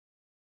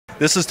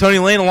This is Tony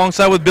Lane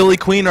alongside with Billy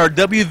Queen, our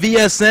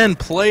WVSN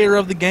player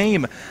of the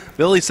game.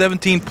 Billy,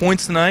 17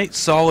 points tonight,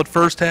 solid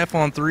first half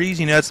on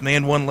threes. You had some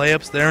and one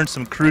layups there and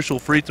some crucial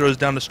free throws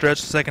down the stretch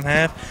the second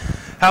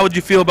half. How would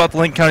you feel about the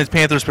Lincoln County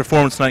Panthers'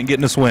 performance tonight and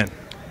getting this win?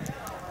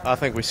 I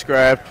think we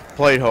scrapped,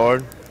 played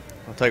hard.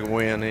 I'll take a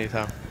win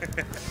anytime.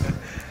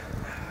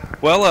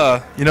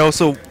 Well,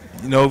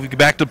 we get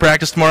back to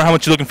practice tomorrow. How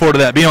much you looking forward to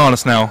that? Be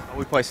honest now.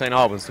 We play St.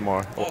 Albans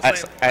tomorrow,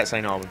 at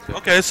St. Albans.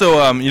 Okay, so,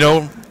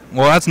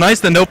 well, that's nice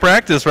then, no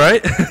practice,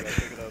 right?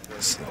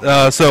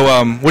 What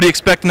do you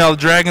expect now, the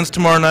Dragons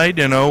tomorrow night?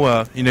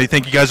 You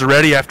think you guys are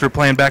ready after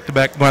playing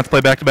back-to-back, going to have to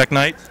play back-to-back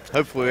nights?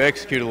 Hopefully we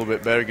execute a little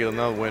bit better, get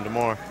another win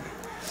tomorrow.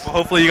 Well,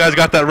 hopefully you guys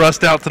got that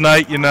rust out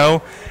tonight,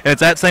 and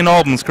it's at St.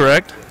 Albans,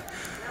 correct?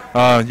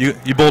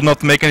 You bold enough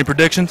to make any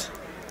predictions?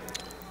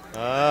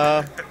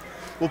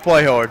 We'll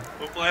play hard.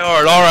 We'll play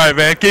hard. All right,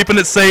 man. Keeping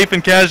it safe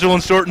and casual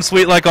and short and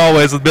sweet like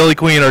always with Billy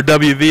Queen, our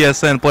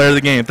WVSN player of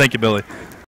the game. Thank you, Billy.